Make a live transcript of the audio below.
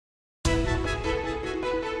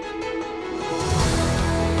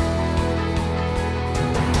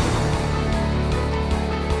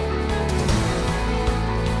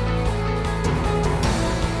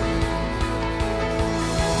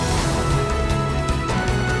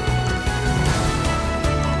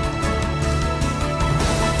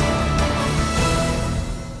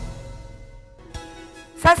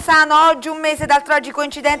Sassano, oggi un mese dal tragico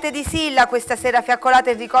incidente di Silla, questa sera fiaccolata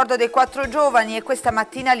il ricordo dei 4 giovani e questa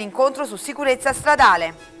mattina l'incontro su sicurezza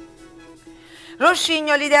stradale.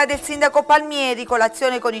 Roscigno, l'idea del sindaco Palmieri,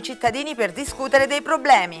 colazione con i cittadini per discutere dei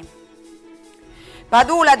problemi.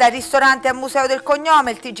 Padula, dal ristorante al museo del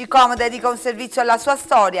cognome, il TG.com dedica un servizio alla sua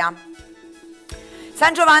storia.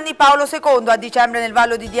 San Giovanni Paolo II, a dicembre nel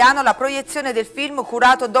Vallo di Diano, la proiezione del film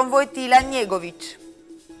curato Don Wojtyla Njegovic.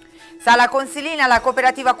 Sala Consilina, la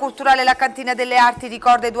cooperativa culturale La Cantina delle Arti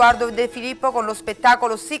ricorda Edoardo De Filippo con lo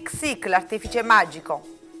spettacolo Sic Sic, l'artefice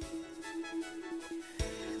magico.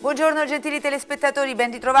 Buongiorno gentili telespettatori, ben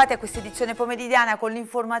ritrovati a questa edizione pomeridiana con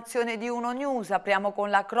l'informazione di Uno News. Apriamo con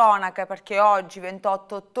la cronaca perché oggi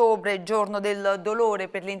 28 ottobre è giorno del dolore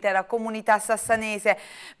per l'intera comunità sassanese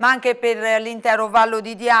ma anche per l'intero Vallo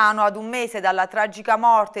di Diano, ad un mese dalla tragica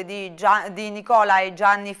morte di Nicola e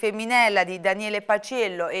Gianni Femminella, di Daniele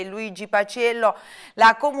Paciello e Luigi Paciello.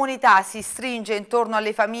 La comunità si stringe intorno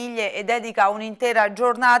alle famiglie e dedica un'intera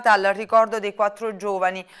giornata al ricordo dei 4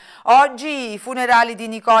 giovani. Oggi i funerali di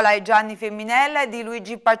Nicola e Gianni Femminella e di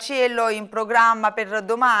Luigi Paciello, in programma per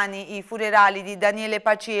domani i funerali di Daniele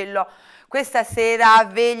Paciello. Questa sera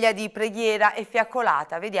veglia di preghiera e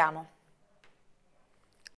fiaccolata, vediamo.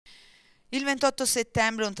 Il 28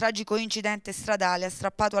 settembre un tragico incidente stradale ha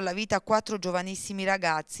strappato alla vita 4 giovanissimi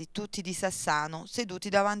ragazzi, tutti di Sassano, seduti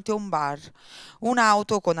davanti a un bar.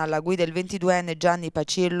 Un'auto con alla guida il 22enne Gianni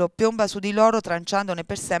Paciello piomba su di loro tranciandone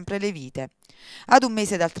per sempre le vite. Ad un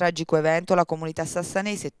mese dal tragico evento la comunità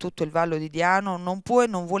sassanese e tutto il Vallo di Diano non può e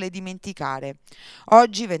non vuole dimenticare.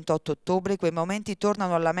 Oggi, 28 ottobre, quei momenti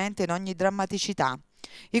tornano alla mente in ogni drammaticità.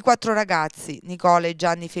 I 4 ragazzi, Nicola e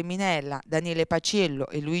Gianni Femminella, Daniele Paciello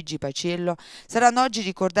e Luigi Paciello, saranno oggi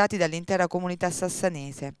ricordati dall'intera comunità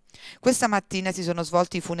sassanese. Questa mattina si sono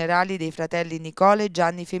svolti i funerali dei fratelli Nicola e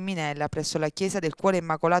Gianni Femminella presso la chiesa del Cuore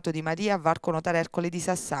Immacolato di Maria a Varco Notarercole di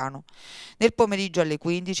Sassano. Nel pomeriggio alle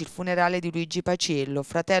 15 il funerale di Luigi Paciello,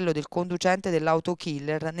 fratello del conducente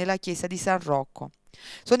dell'autokiller, nella chiesa di San Rocco.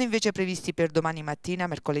 Sono invece previsti per domani mattina,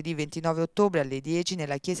 mercoledì 29 ottobre alle 10,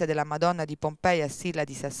 nella chiesa della Madonna di Pompei a Silla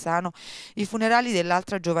di Sassano, i funerali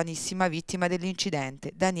dell'altra giovanissima vittima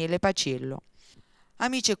dell'incidente, Daniele Paciello.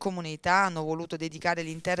 Amici e comunità hanno voluto dedicare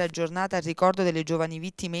l'intera giornata al ricordo delle giovani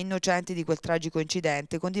vittime innocenti di quel tragico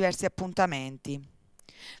incidente con diversi appuntamenti.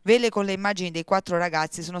 Vele con le immagini dei 4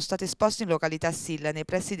 ragazzi sono state esposte in località Silla, nei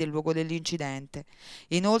pressi del luogo dell'incidente.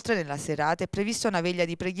 Inoltre, nella serata è prevista una veglia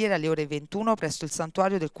di preghiera alle ore 21 presso il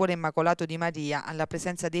Santuario del Cuore Immacolato di Maria, alla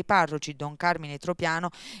presenza dei parroci Don Carmine Tropiano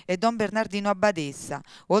e Don Bernardino Abbadessa,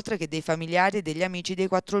 oltre che dei familiari e degli amici dei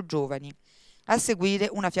 4 giovani. A seguire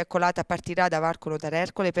una fiaccolata partirà da Varco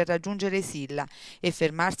Notarercole per raggiungere Silla e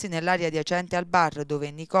fermarsi nell'area adiacente al bar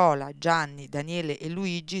dove Nicola, Gianni, Daniele e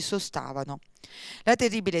Luigi sostavano. La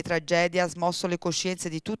terribile tragedia ha smosso le coscienze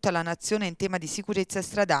di tutta la nazione in tema di sicurezza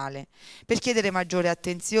stradale. Per chiedere maggiore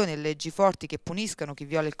attenzione e leggi forti che puniscano chi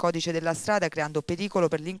viola il codice della strada creando pericolo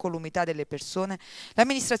per l'incolumità delle persone,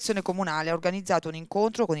 l'amministrazione comunale ha organizzato un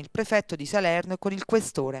incontro con il prefetto di Salerno e con il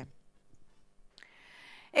questore.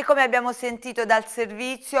 E come abbiamo sentito dal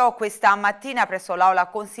servizio, questa mattina presso l'aula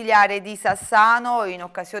consiliare di Sassano, in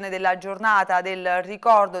occasione della giornata del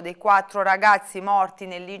ricordo dei 4 ragazzi morti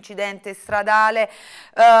nell'incidente stradale,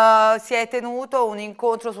 si è tenuto un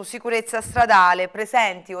incontro su sicurezza stradale.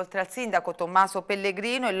 Presenti, oltre al sindaco Tommaso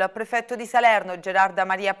Pellegrino, il prefetto di Salerno Gerarda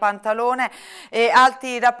Maria Pantalone e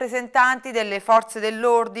altri rappresentanti delle forze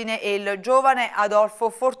dell'ordine e il giovane Adolfo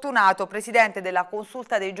Fortunato, presidente della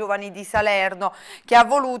Consulta dei Giovani di Salerno, che ha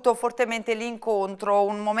voluto fortemente l'incontro,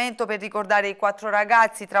 un momento per ricordare i 4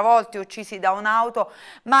 ragazzi travolti e uccisi da un'auto,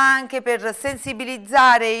 ma anche per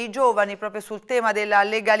sensibilizzare i giovani proprio sul tema della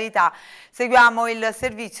legalità. Seguiamo il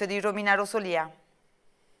servizio di Romina Rosolia.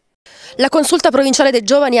 La consulta provinciale dei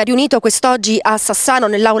giovani ha riunito quest'oggi a Sassano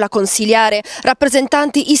nell'aula consiliare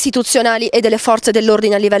rappresentanti istituzionali e delle forze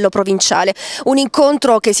dell'ordine a livello provinciale. Un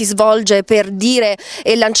incontro che si svolge per dire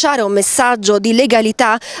e lanciare un messaggio di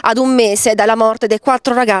legalità ad un mese dalla morte dei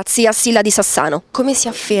 4 ragazzi a Silla di Sassano. Come si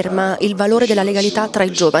afferma il valore della legalità tra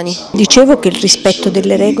i giovani? Dicevo che il rispetto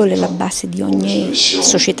delle regole è la base di ogni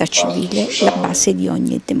società civile, la base di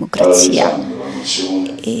ogni democrazia.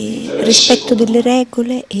 E rispetto delle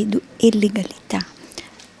regole e legalità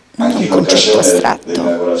non è un concetto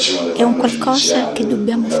astratto, è un qualcosa che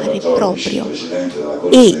dobbiamo fare proprio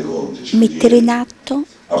e mettere in atto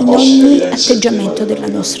in ogni atteggiamento della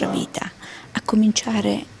nostra vita, a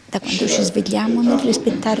cominciare da quando ci svegliamo nel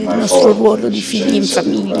rispettare il nostro ruolo di figli in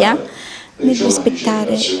famiglia, nel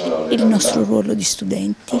rispettare il nostro ruolo di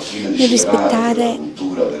studenti, nel rispettare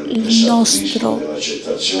il nostro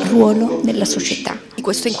ruolo nella società.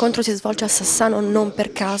 Questo incontro si svolge a Sassano non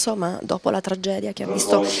per caso, ma dopo la tragedia che ha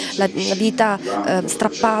visto la vita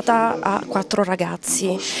strappata a 4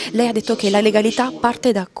 ragazzi. Lei ha detto che la legalità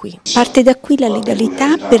parte da qui. Parte da qui la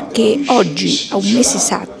legalità, perché oggi, a un mese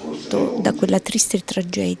esatto da quella triste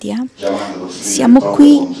tragedia, siamo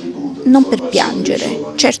qui non per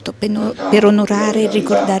piangere, certo per onorare e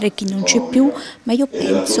ricordare chi non c'è più, ma io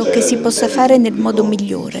penso che si possa fare nel modo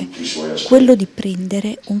migliore, quello di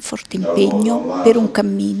prendere un forte impegno per un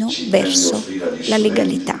cammino verso la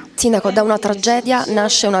legalità. Sindaco, da una tragedia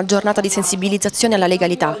nasce una giornata di sensibilizzazione alla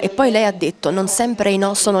legalità e poi lei ha detto non sempre i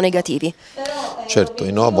no sono negativi. Certo,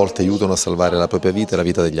 i no a volte aiutano a salvare la propria vita e la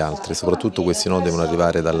vita degli altri, soprattutto questi no devono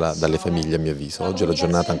arrivare dalle famiglie, a mio avviso. Oggi è la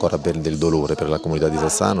giornata ancora del dolore per la comunità di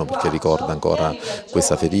Sassano, perché ricorda ancora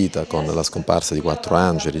questa ferita con la scomparsa di 4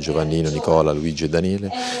 angeli, Giovannino, Nicola, Luigi e Daniele,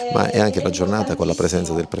 ma è anche la giornata con la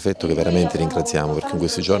presenza del prefetto che veramente ringraziamo, perché in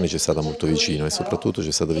questi giorni ci è stato molto vicino e soprattutto ci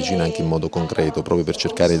è stato vicino anche in modo concreto, proprio per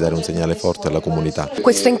cercare di dare un segnale forte alla comunità.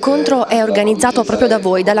 Questo incontro è organizzato proprio da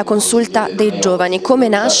voi, dalla consulta dei giovani. Come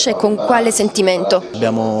nasce, con quale sentimento?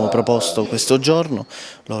 Abbiamo proposto questo giorno,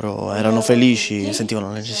 loro erano felici, sentivano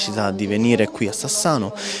la necessità di venire qui a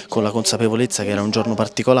Sassano con la consapevolezza che era un giorno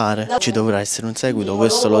particolare, ci dovrà essere un seguito,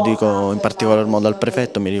 questo lo dico in particolar modo al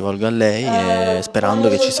prefetto, mi rivolgo a lei e sperando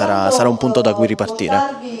che ci sarà un punto da cui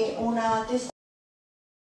ripartire.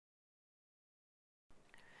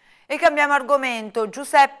 E cambiamo argomento.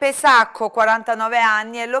 Giuseppe Sacco, 49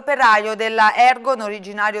 anni, è l'operaio della Ergon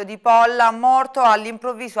originario di Polla, morto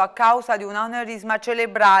all'improvviso a causa di un aneurisma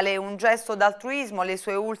cerebrale, un gesto d'altruismo, le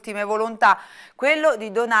sue ultime volontà, quello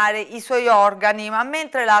di donare i suoi organi. Ma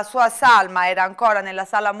mentre la sua salma era ancora nella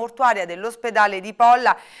sala mortuaria dell'ospedale di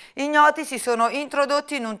Polla, ignoti si sono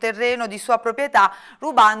introdotti in un terreno di sua proprietà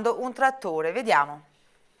rubando un trattore. Vediamo.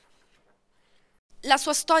 La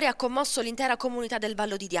sua storia ha commosso l'intera comunità del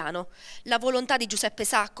Vallo di Diano. La volontà di Giuseppe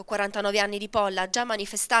Sacco, 49 anni di Polla, già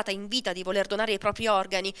manifestata in vita di voler donare i propri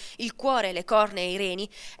organi, il cuore, le cornee e i reni,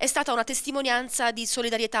 è stata una testimonianza di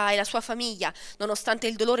solidarietà e la sua famiglia, nonostante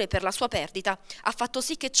il dolore per la sua perdita, ha fatto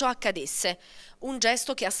sì che ciò accadesse. Un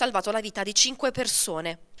gesto che ha salvato la vita di 5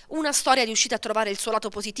 persone. Una storia riuscita a trovare il suo lato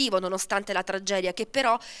positivo nonostante la tragedia, che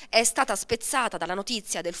però è stata spezzata dalla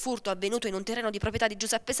notizia del furto avvenuto in un terreno di proprietà di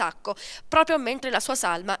Giuseppe Sacco proprio mentre la sua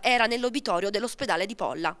salma era nell'obitorio dell'ospedale di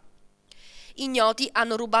Polla. Ignoti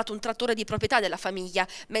hanno rubato un trattore di proprietà della famiglia,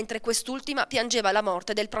 mentre quest'ultima piangeva la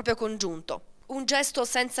morte del proprio congiunto. Un gesto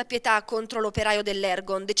senza pietà contro l'operaio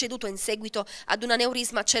dell'Ergon, deceduto in seguito ad un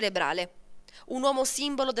aneurisma cerebrale. Un uomo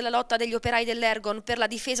simbolo della lotta degli operai dell'Ergon per la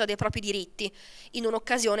difesa dei propri diritti. In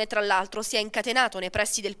un'occasione, tra l'altro, si è incatenato nei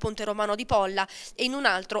pressi del ponte romano di Polla e in un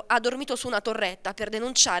altro ha dormito su una torretta per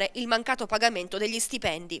denunciare il mancato pagamento degli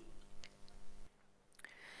stipendi.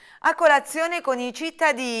 A colazione con i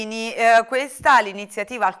cittadini, questa è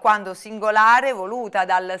l'iniziativa alquanto singolare voluta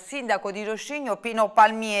dal sindaco di Roscigno Pino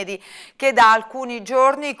Palmieri, che da alcuni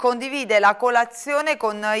giorni condivide la colazione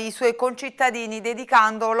con i suoi concittadini,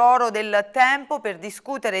 dedicando loro del tempo per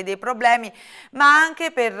discutere dei problemi ma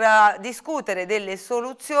anche per discutere delle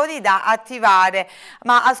soluzioni da attivare.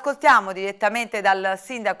 Ma ascoltiamo direttamente dal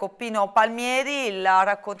sindaco Pino Palmieri il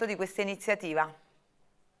racconto di questa iniziativa.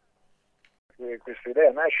 Questa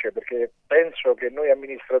idea nasce perché penso che noi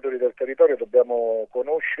amministratori del territorio dobbiamo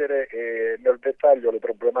conoscere nel dettaglio le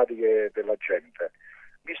problematiche della gente.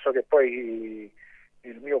 Visto che poi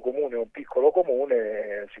il mio comune è un piccolo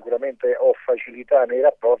comune, sicuramente ho facilità nei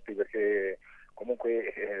rapporti perché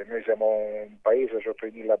comunque noi siamo un paese sotto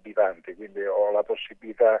i 1000 abitanti, quindi ho la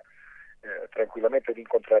possibilità tranquillamente di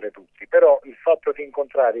incontrare tutti. Però il fatto di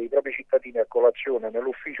incontrare i propri cittadini a colazione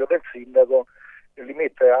nell'ufficio del sindaco li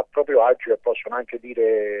mette a proprio agio e possono anche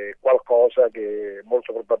dire qualcosa che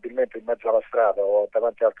molto probabilmente in mezzo alla strada o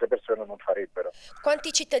davanti a altre persone non farebbero.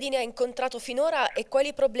 Quanti cittadini ha incontrato finora e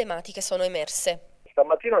quali problematiche sono emerse?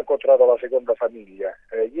 Stamattina ho incontrato la seconda famiglia,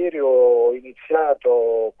 ieri ho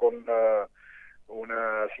iniziato con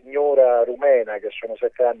una signora rumena che sono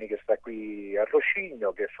 7 anni che sta qui a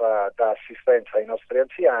Roscigno, che dà assistenza ai nostri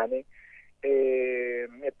anziani. E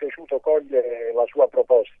mi è piaciuto cogliere la sua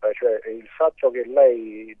proposta, cioè il fatto che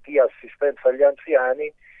lei dia assistenza agli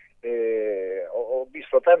anziani. Ho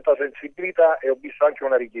visto tanta sensibilità e ho visto anche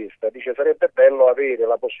una richiesta. Dice: sarebbe bello avere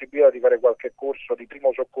la possibilità di fare qualche corso di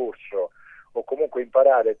primo soccorso o comunque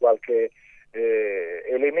imparare qualche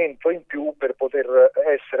elemento in più per poter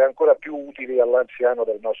essere ancora più utili all'anziano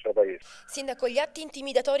del nostro paese. Sindaco, gli atti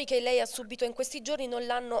intimidatori che lei ha subito in questi giorni non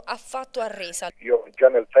l'hanno affatto arresa. Io già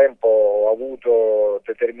nel tempo ho avuto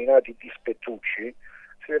determinati dispettucci,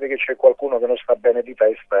 si vede che c'è qualcuno che non sta bene di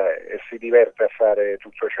testa e si diverte a fare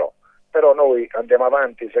tutto ciò. Però noi andiamo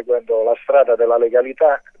avanti seguendo la strada della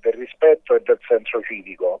legalità, del rispetto e del senso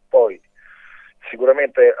civico. Poi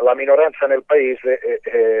sicuramente la minoranza nel paese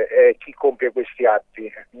è chi compie questi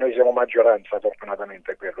atti. Noi siamo maggioranza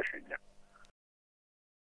fortunatamente qui a Rociglia.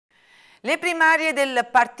 Le primarie del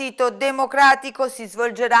Partito Democratico si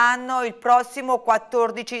svolgeranno il prossimo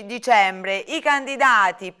 14 dicembre. I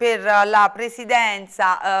candidati per la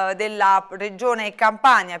presidenza della Regione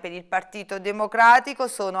Campania per il Partito Democratico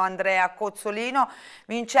sono Andrea Cozzolino,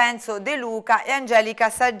 Vincenzo De Luca e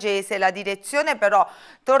Angelica Saggese. La direzione però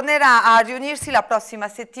tornerà a riunirsi la prossima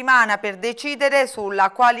settimana per decidere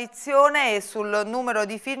sulla coalizione e sul numero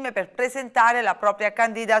di firme per presentare la propria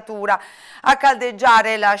candidatura. A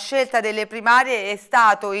caldeggiare la scelta delle primarie è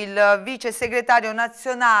stato il vice segretario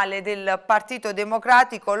nazionale del Partito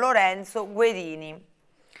Democratico Lorenzo Guerini.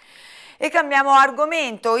 E cambiamo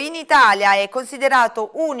argomento. In Italia è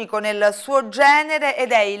considerato unico nel suo genere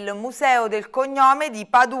ed è il Museo del Cognome di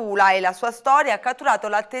Padula e la sua storia ha catturato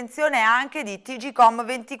l'attenzione anche di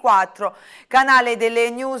TGcom24, canale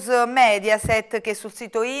delle news Mediaset, che sul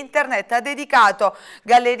sito internet ha dedicato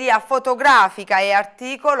galleria fotografica e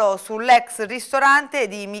articolo sull'ex ristorante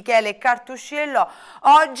di Michele Cartusciello,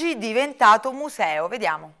 oggi diventato museo.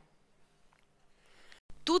 Vediamo.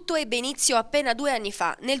 Tutto ebbe inizio appena 2 anni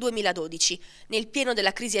fa, nel 2012. Nel pieno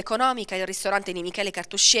della crisi economica, il ristorante di Michele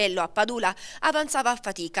Cartusciello a Padula avanzava a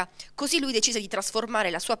fatica. Così lui decise di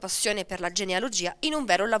trasformare la sua passione per la genealogia in un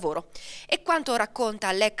vero lavoro. E quanto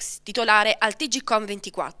racconta l'ex titolare al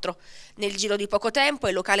TGcom24. Nel giro di poco tempo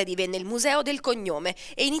il locale divenne il Museo del Cognome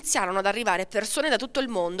e iniziarono ad arrivare persone da tutto il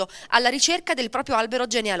mondo alla ricerca del proprio albero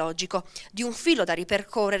genealogico, di un filo da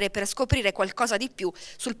ripercorrere per scoprire qualcosa di più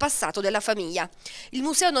sul passato della famiglia. Il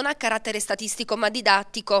museo non ha carattere statistico ma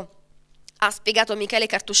didattico, ha spiegato Michele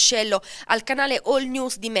Cartusciello al canale All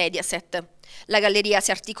News di Mediaset. La galleria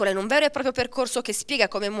si articola in un vero e proprio percorso che spiega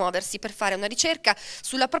come muoversi per fare una ricerca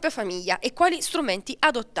sulla propria famiglia e quali strumenti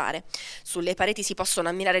adottare. Sulle pareti si possono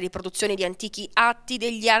ammirare riproduzioni di antichi atti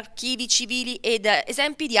degli archivi civili ed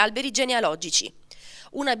esempi di alberi genealogici.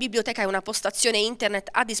 Una biblioteca e una postazione internet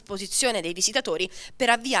a disposizione dei visitatori per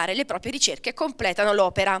avviare le proprie ricerche e completano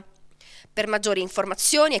l'opera. Per maggiori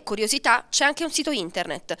informazioni e curiosità c'è anche un sito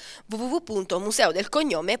internet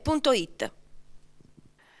www.museodelcognome.it.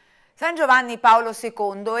 San Giovanni Paolo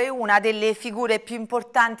II è una delle figure più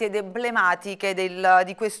importanti ed emblematiche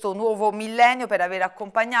di questo nuovo millennio per aver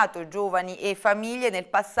accompagnato giovani e famiglie nel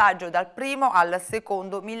passaggio dal primo al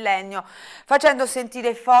secondo millennio, facendo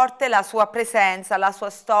sentire forte la sua presenza, la sua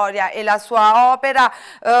storia e la sua opera.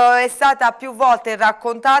 È stata più volte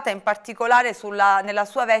raccontata, in particolare nella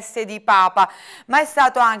sua veste di Papa, ma è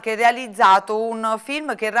stato anche realizzato un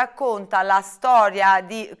film che racconta la storia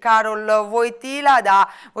di Karol Wojtyła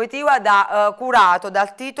curato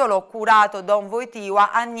dal titolo Curato Don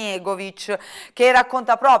Wojtyła Aniegovic, che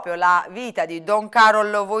racconta proprio la vita di Don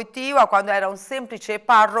Karol Wojtyła quando era un semplice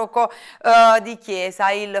parroco di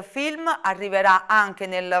chiesa. Il film arriverà anche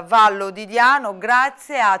nel Vallo di Diano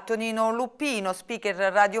grazie a Tonino Luppino,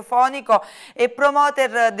 speaker radiofonico e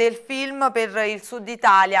promoter del film per il Sud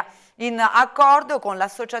Italia, in accordo con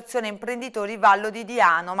l'Associazione Imprenditori Vallo di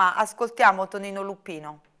Diano. Ma ascoltiamo Tonino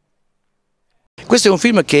Luppino. Questo è un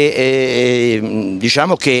film che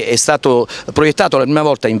diciamo che è stato proiettato la prima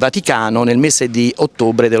volta in Vaticano nel mese di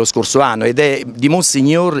ottobre dello scorso anno ed è di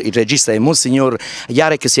il regista è Monsignor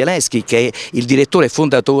Jarek Sielewski, che è il direttore e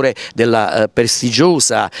fondatore della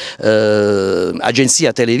prestigiosa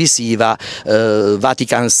agenzia televisiva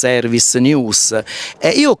Vatican Service News.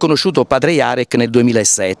 Io ho conosciuto padre Jarek nel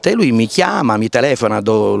 2007, lui mi chiama, mi telefona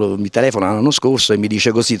l'anno scorso e mi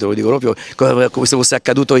dice così, te lo dico proprio come se fosse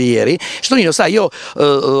accaduto ieri: Tonino, sai, io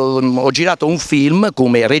ho girato un film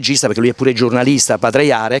come regista, perché lui è pure giornalista, padre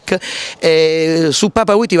Jarek, su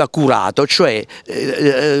Papa Wojtyła curato, cioè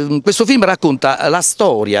questo film racconta la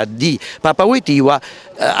storia di Papa Wojtyła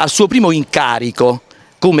al suo primo incarico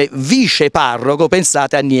come vice parroco,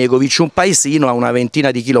 pensate, a Niegovic, un paesino a una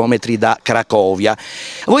ventina di chilometri da Cracovia.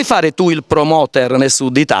 Vuoi fare tu il promoter nel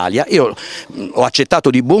sud Italia? Io ho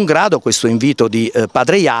accettato di buon grado questo invito di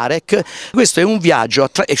padre Jarek. Questo è un viaggio,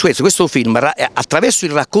 questo film attraverso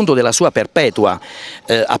il racconto della sua perpetua,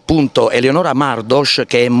 appunto Eleonora Mardos,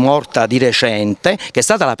 che è morta di recente, che è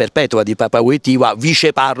stata la perpetua di Papa Wojtyła,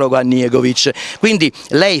 vice parroco a Niegovic. Quindi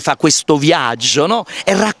lei fa questo viaggio, no?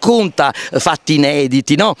 E racconta fatti inediti,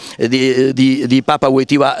 no? di Papa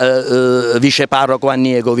Wojtyła, vice parroco a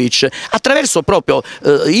Niegovic, attraverso proprio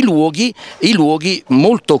i luoghi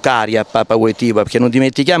molto cari a Papa Wojtyła, perché non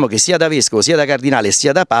dimentichiamo che sia da vescovo, sia da cardinale,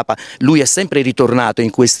 sia da Papa, lui è sempre ritornato in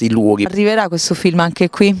questi luoghi. Arriverà questo film anche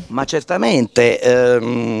qui? Ma certamente,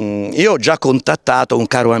 io ho già contattato un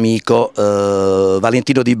caro amico,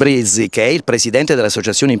 Valentino Di Brezzi, che è il presidente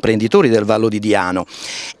dell'Associazione Imprenditori del Vallo di Diano,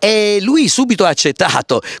 e lui subito ha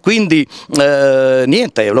accettato, quindi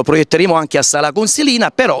niente, lo proietteremo anche a Sala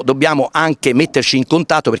Consilina, però dobbiamo anche metterci in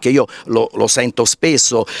contatto, perché io lo sento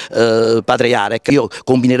spesso, padre Jarek, io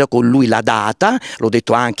combinerò con lui la data, l'ho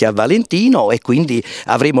detto anche a Valentino, e quindi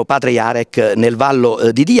avremo padre Jarek nel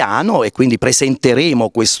Vallo di Diano e quindi presenteremo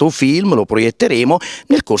questo film, lo proietteremo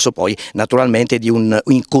nel corso poi naturalmente di un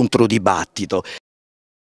incontro dibattito.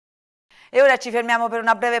 E ora ci fermiamo per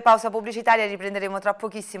una breve pausa pubblicitaria e riprenderemo tra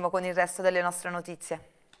pochissimo con il resto delle nostre notizie.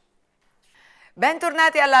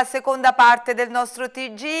 Bentornati alla seconda parte del nostro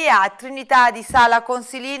TG. A Trinità di Sala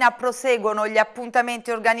Consilina proseguono gli appuntamenti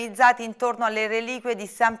organizzati intorno alle reliquie di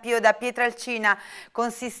San Pio da Pietrelcina,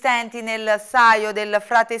 consistenti nel saio del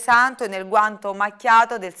Frate Santo e nel guanto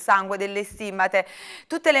macchiato del sangue delle stimmate.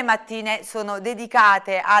 Tutte le mattine sono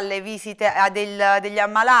dedicate alle visite degli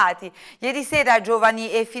ammalati. Ieri sera giovani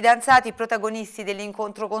e fidanzati protagonisti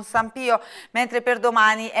dell'incontro con San Pio, mentre per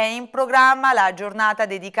domani è in programma la giornata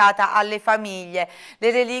dedicata alle famiglie.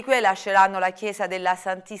 Le reliquie lasceranno la chiesa della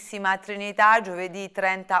Santissima Trinità giovedì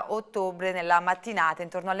 30 ottobre nella mattinata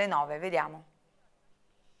intorno alle 9. Vediamo.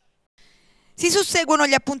 Si susseguono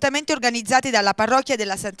gli appuntamenti organizzati dalla parrocchia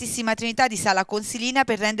della Santissima Trinità di Sala Consilina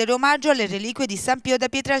per rendere omaggio alle reliquie di San Pio da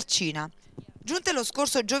Pietrelcina. Giunte lo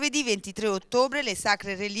scorso giovedì 23 ottobre, le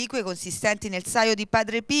sacre reliquie consistenti nel saio di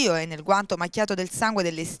Padre Pio e nel guanto macchiato del sangue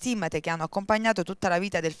delle stimmate che hanno accompagnato tutta la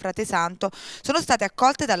vita del Frate Santo sono state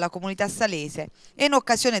accolte dalla comunità salese e in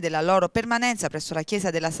occasione della loro permanenza presso la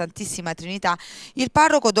chiesa della Santissima Trinità, il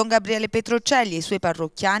parroco Don Gabriele Petrocelli e i suoi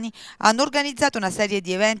parrocchiani hanno organizzato una serie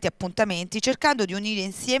di eventi e appuntamenti cercando di unire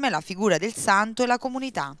insieme la figura del santo e la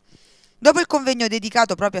comunità. Dopo il convegno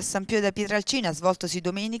dedicato proprio a San Pio da Pietrelcina, svoltosi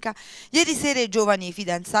domenica, ieri sera i giovani e i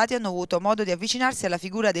fidanzati hanno avuto modo di avvicinarsi alla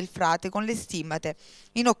figura del frate con le stimmate,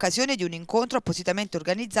 in occasione di un incontro appositamente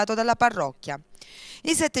organizzato dalla parrocchia.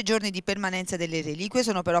 I 7 giorni di permanenza delle reliquie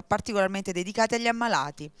sono però particolarmente dedicati agli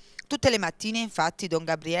ammalati. Tutte le mattine, infatti, Don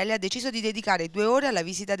Gabriele ha deciso di dedicare 2 ore alla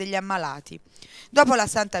visita degli ammalati. Dopo la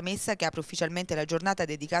Santa Messa, che apre ufficialmente la giornata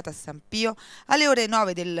dedicata a San Pio, alle ore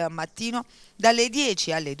 9 del mattino, dalle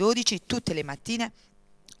 10 alle 12, tutte le mattine,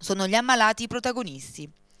 sono gli ammalati i protagonisti.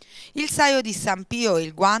 Il saio di San Pio e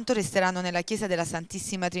il guanto resteranno nella chiesa della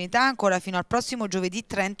Santissima Trinità ancora fino al prossimo giovedì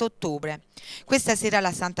 30 ottobre. Questa sera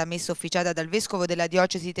la Santa Messa officiata dal Vescovo della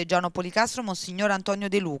Diocesi di Giorno Policastro, Monsignor Antonio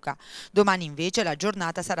De Luca. Domani invece la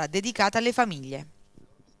giornata sarà dedicata alle famiglie.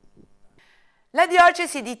 La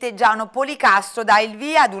diocesi di Teggiano Policastro dà il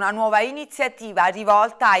via ad una nuova iniziativa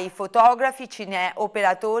rivolta ai fotografi,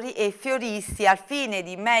 cineoperatori e fioristi al fine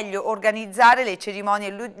di meglio organizzare le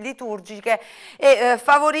cerimonie liturgiche e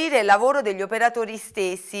favorire il lavoro degli operatori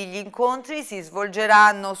stessi. Gli incontri si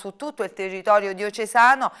svolgeranno su tutto il territorio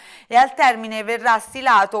diocesano e al termine verrà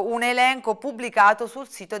stilato un elenco pubblicato sul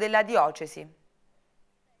sito della diocesi.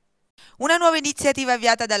 Una nuova iniziativa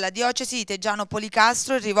avviata dalla diocesi di Teggiano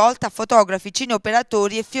Policastro è rivolta a fotografi,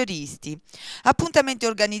 cineoperatori e fioristi. Appuntamenti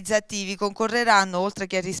organizzativi concorreranno, oltre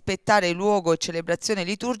che a rispettare il luogo e celebrazione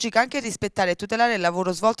liturgica, anche a rispettare e tutelare il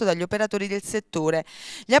lavoro svolto dagli operatori del settore.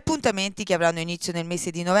 Gli appuntamenti, che avranno inizio nel mese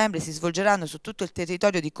di novembre e si svolgeranno su tutto il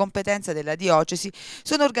territorio di competenza della diocesi,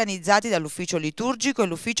 sono organizzati dall'ufficio liturgico e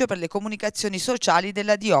l'ufficio per le comunicazioni sociali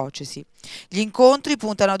della diocesi. Gli incontri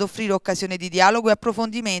puntano ad offrire occasione di dialogo e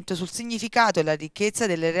approfondimento sul significato e la ricchezza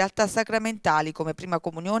delle realtà sacramentali come prima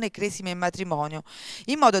comunione, cresima e matrimonio,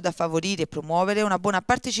 in modo da favorire e promuovere una buona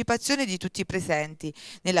partecipazione di tutti i presenti,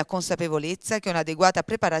 nella consapevolezza che un'adeguata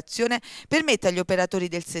preparazione permette agli operatori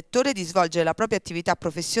del settore di svolgere la propria attività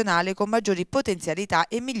professionale con maggiori potenzialità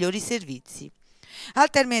e migliori servizi. Al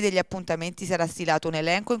termine degli appuntamenti sarà stilato un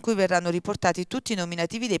elenco in cui verranno riportati tutti i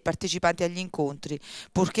nominativi dei partecipanti agli incontri,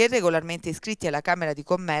 purché regolarmente iscritti alla Camera di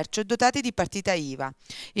Commercio e dotati di partita IVA.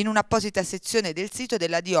 In un'apposita sezione del sito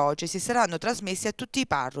della diocesi saranno trasmessi a tutti i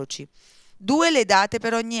parroci. 2 le date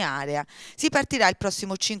per ogni area. Si partirà il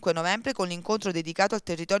prossimo 5 novembre con l'incontro dedicato al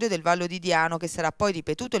territorio del Vallo di Diano, che sarà poi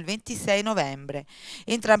ripetuto il 26 novembre.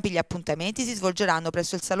 Entrambi gli appuntamenti si svolgeranno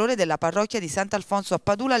presso il salone della parrocchia di Sant'Alfonso a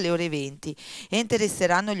Padula alle ore 20 e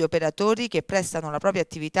interesseranno gli operatori che prestano la propria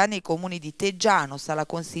attività nei comuni di Teggiano, Sala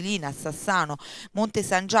Consilina, Sassano, Monte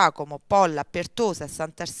San Giacomo, Polla, Pertosa,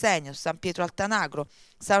 Sant'Arsenio, San Pietro Altanagro,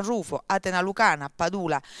 San Rufo, Atena Lucana,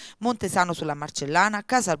 Padula, Montesano sulla Marcellana,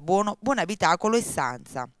 Casalbuono, Buonabitacolo e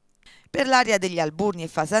Sanza. Per l'area degli Alburni e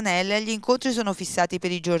Fasanelle gli incontri sono fissati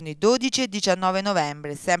per i giorni 12 e 19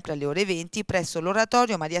 novembre, sempre alle ore 20, presso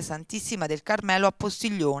l'Oratorio Maria Santissima del Carmelo a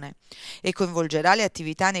Postiglione e coinvolgerà le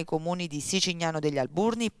attività nei comuni di Sicignano degli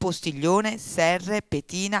Alburni, Postiglione, Serre,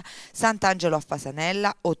 Petina, Sant'Angelo a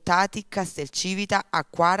Fasanella, Ottati, Castelcivita,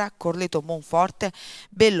 Acquara, Corleto Monforte,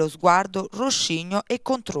 Bello Sguardo, Roscigno e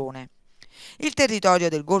Controne. Il territorio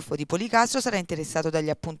del Golfo di Policastro sarà interessato dagli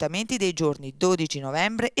appuntamenti dei giorni 12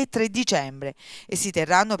 novembre e 3 dicembre e si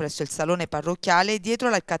terranno presso il salone parrocchiale dietro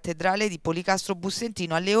la cattedrale di Policastro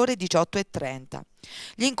Bussentino alle ore 18:30.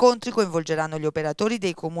 Gli incontri coinvolgeranno gli operatori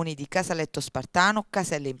dei comuni di Casaletto Spartano,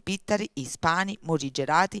 Caselle in Pittari, Ispani,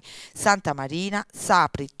 Morigerati, Santa Marina,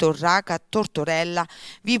 Sapri, Torraca, Tortorella,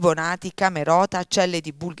 Vibonati, Camerota, Celle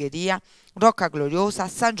di Bulgheria, Rocca Gloriosa,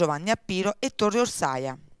 San Giovanni a Piro e Torre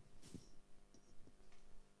Orsaia.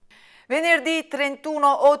 Venerdì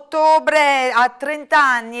 31 ottobre, a 30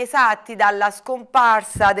 anni esatti dalla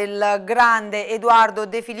scomparsa del grande Edoardo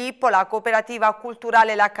De Filippo, la cooperativa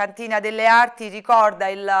culturale La Cantina delle Arti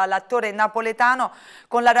ricorda l'attore napoletano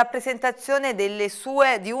con la rappresentazione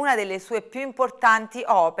di una delle sue più importanti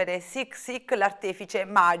opere, Sic Sic, l'artefice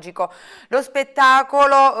magico. Lo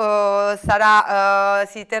spettacolo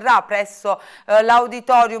si terrà presso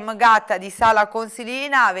l'Auditorium Gatta di Sala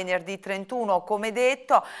Consilina venerdì 31, come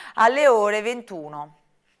detto, alle ore 21.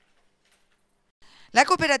 La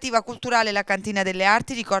cooperativa culturale La Cantina delle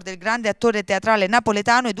Arti ricorda il grande attore teatrale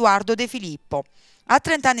napoletano Edoardo De Filippo. A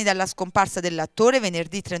 30 anni dalla scomparsa dell'attore,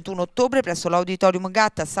 venerdì 31 ottobre presso l'Auditorium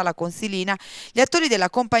Gatta a Sala Consilina, gli attori della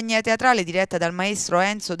compagnia teatrale diretta dal maestro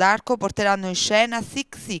Enzo D'Arco porteranno in scena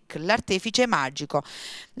Sic Sic, l'artefice magico.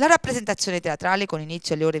 La rappresentazione teatrale, con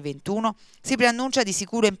inizio alle ore 21, si preannuncia di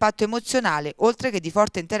sicuro impatto emozionale, oltre che di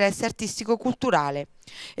forte interesse artistico-culturale.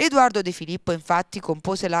 Edoardo De Filippo infatti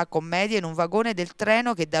compose la commedia in un vagone del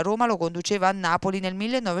treno che da Roma lo conduceva a Napoli nel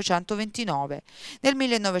 1929. Nel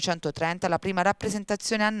 1930 la prima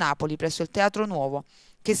rappresentazione a Napoli presso il Teatro Nuovo,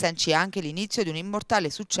 che sancì anche l'inizio di un immortale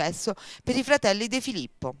successo per i fratelli De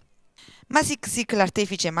Filippo. Ma Sic Sic,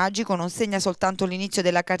 l'artefice magico, non segna soltanto l'inizio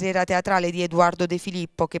della carriera teatrale di Edoardo De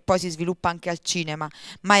Filippo, che poi si sviluppa anche al cinema,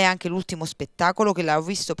 ma è anche l'ultimo spettacolo che l'ha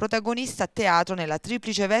visto protagonista a teatro nella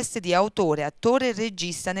triplice veste di autore, attore e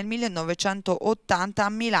regista nel 1980 a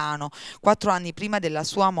Milano, 4 anni prima della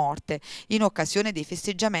sua morte, in occasione dei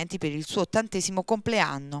festeggiamenti per il suo 80°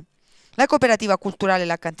 compleanno. La cooperativa culturale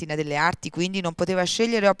La Cantina delle Arti quindi non poteva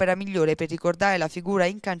scegliere opera migliore per ricordare la figura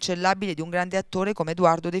incancellabile di un grande attore come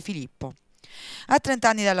Edoardo De Filippo. A 30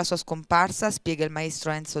 anni dalla sua scomparsa, spiega il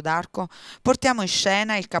maestro Enzo D'Arco, portiamo in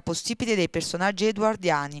scena il capostipite dei personaggi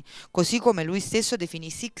edoardiani, così come lui stesso definì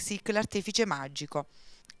Sic Sic, l'artefice magico.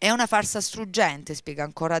 È una farsa struggente, spiega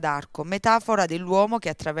ancora D'Arco, metafora dell'uomo che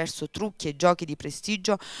attraverso trucchi e giochi di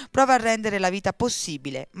prestigio prova a rendere la vita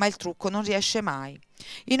possibile, ma il trucco non riesce mai.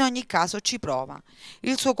 In ogni caso ci prova.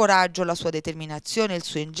 Il suo coraggio, la sua determinazione, il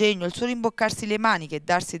suo ingegno, il suo rimboccarsi le maniche e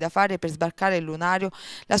darsi da fare per sbarcare il lunario,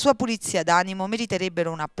 la sua pulizia d'animo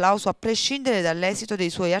meriterebbero un applauso a prescindere dall'esito dei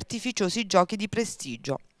suoi artificiosi giochi di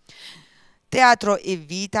prestigio. Teatro e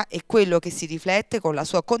vita è quello che si riflette con la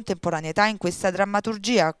sua contemporaneità in questa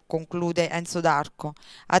drammaturgia, conclude Enzo D'Arco.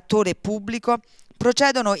 Attore e pubblico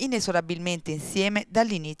procedono inesorabilmente insieme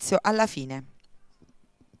dall'inizio alla fine.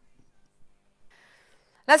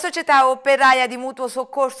 La società operaia di mutuo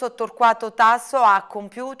soccorso Torquato Tasso ha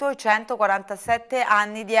compiuto i 147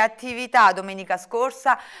 anni di attività. Domenica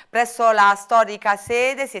scorsa presso la storica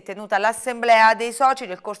sede si è tenuta l'assemblea dei soci,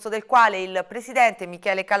 nel corso del quale il presidente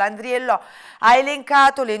Michele Calandriello ha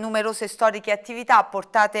elencato le numerose storiche attività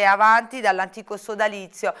portate avanti dall'antico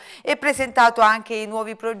sodalizio e presentato anche i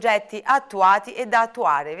nuovi progetti attuati e da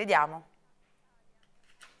attuare. Vediamo.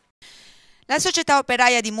 La società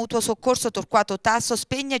operaia di mutuo soccorso Torquato Tasso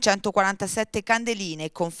spegne 147 candeline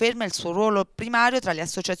e conferma il suo ruolo primario tra le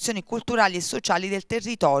associazioni culturali e sociali del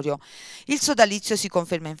territorio. Il sodalizio si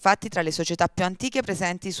conferma infatti tra le società più antiche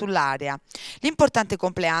presenti sull'area. L'importante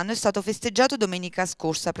compleanno è stato festeggiato domenica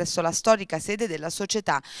scorsa presso la storica sede della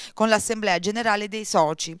società con l'Assemblea Generale dei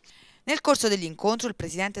Soci. Nel corso dell'incontro il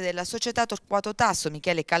presidente della società Torquato Tasso,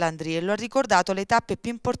 Michele Calandriello, ha ricordato le tappe più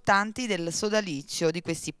importanti del sodalizio di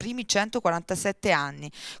questi primi 147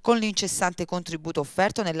 anni, con l'incessante contributo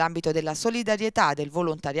offerto nell'ambito della solidarietà, del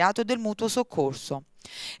volontariato e del mutuo soccorso.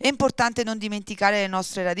 È importante non dimenticare le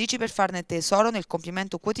nostre radici per farne tesoro nel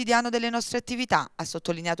compimento quotidiano delle nostre attività, ha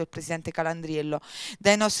sottolineato il presidente Calandriello.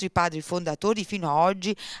 Dai nostri padri fondatori fino a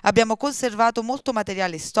oggi abbiamo conservato molto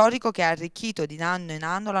materiale storico che ha arricchito di anno in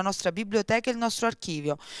anno la nostra biblioteca e il nostro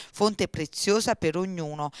archivio, fonte preziosa per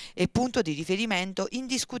ognuno e punto di riferimento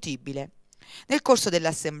indiscutibile. Nel corso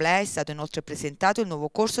dell'assemblea è stato inoltre presentato il nuovo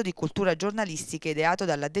corso di cultura giornalistica ideato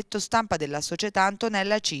dall'addetto stampa della società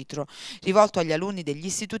Antonella Citro, rivolto agli alunni degli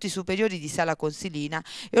istituti superiori di Sala Consilina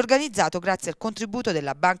e organizzato grazie al contributo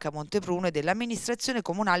della Banca Montepruno e dell'amministrazione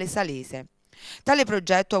comunale salese. Tale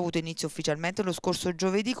progetto ha avuto inizio ufficialmente lo scorso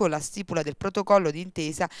giovedì con la stipula del protocollo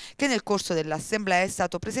d'intesa che nel corso dell'assemblea è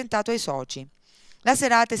stato presentato ai soci. La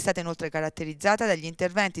serata è stata inoltre caratterizzata dagli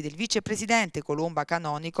interventi del vicepresidente Colomba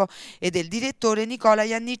Canonico e del direttore Nicola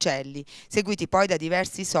Iannicelli, seguiti poi da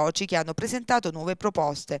diversi soci che hanno presentato nuove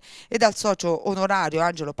proposte e dal socio onorario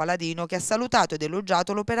Angelo Paladino che ha salutato ed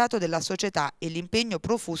elogiato l'operato della società e l'impegno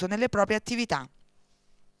profuso nelle proprie attività.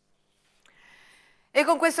 E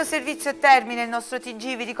con questo servizio termina il nostro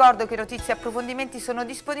TG. Vi ricordo che notizie e approfondimenti sono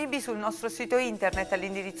disponibili sul nostro sito internet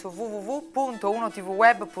all'indirizzo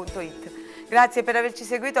www.unotvweb.it. Grazie per averci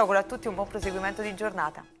seguito, auguro a tutti un buon proseguimento di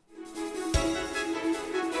giornata.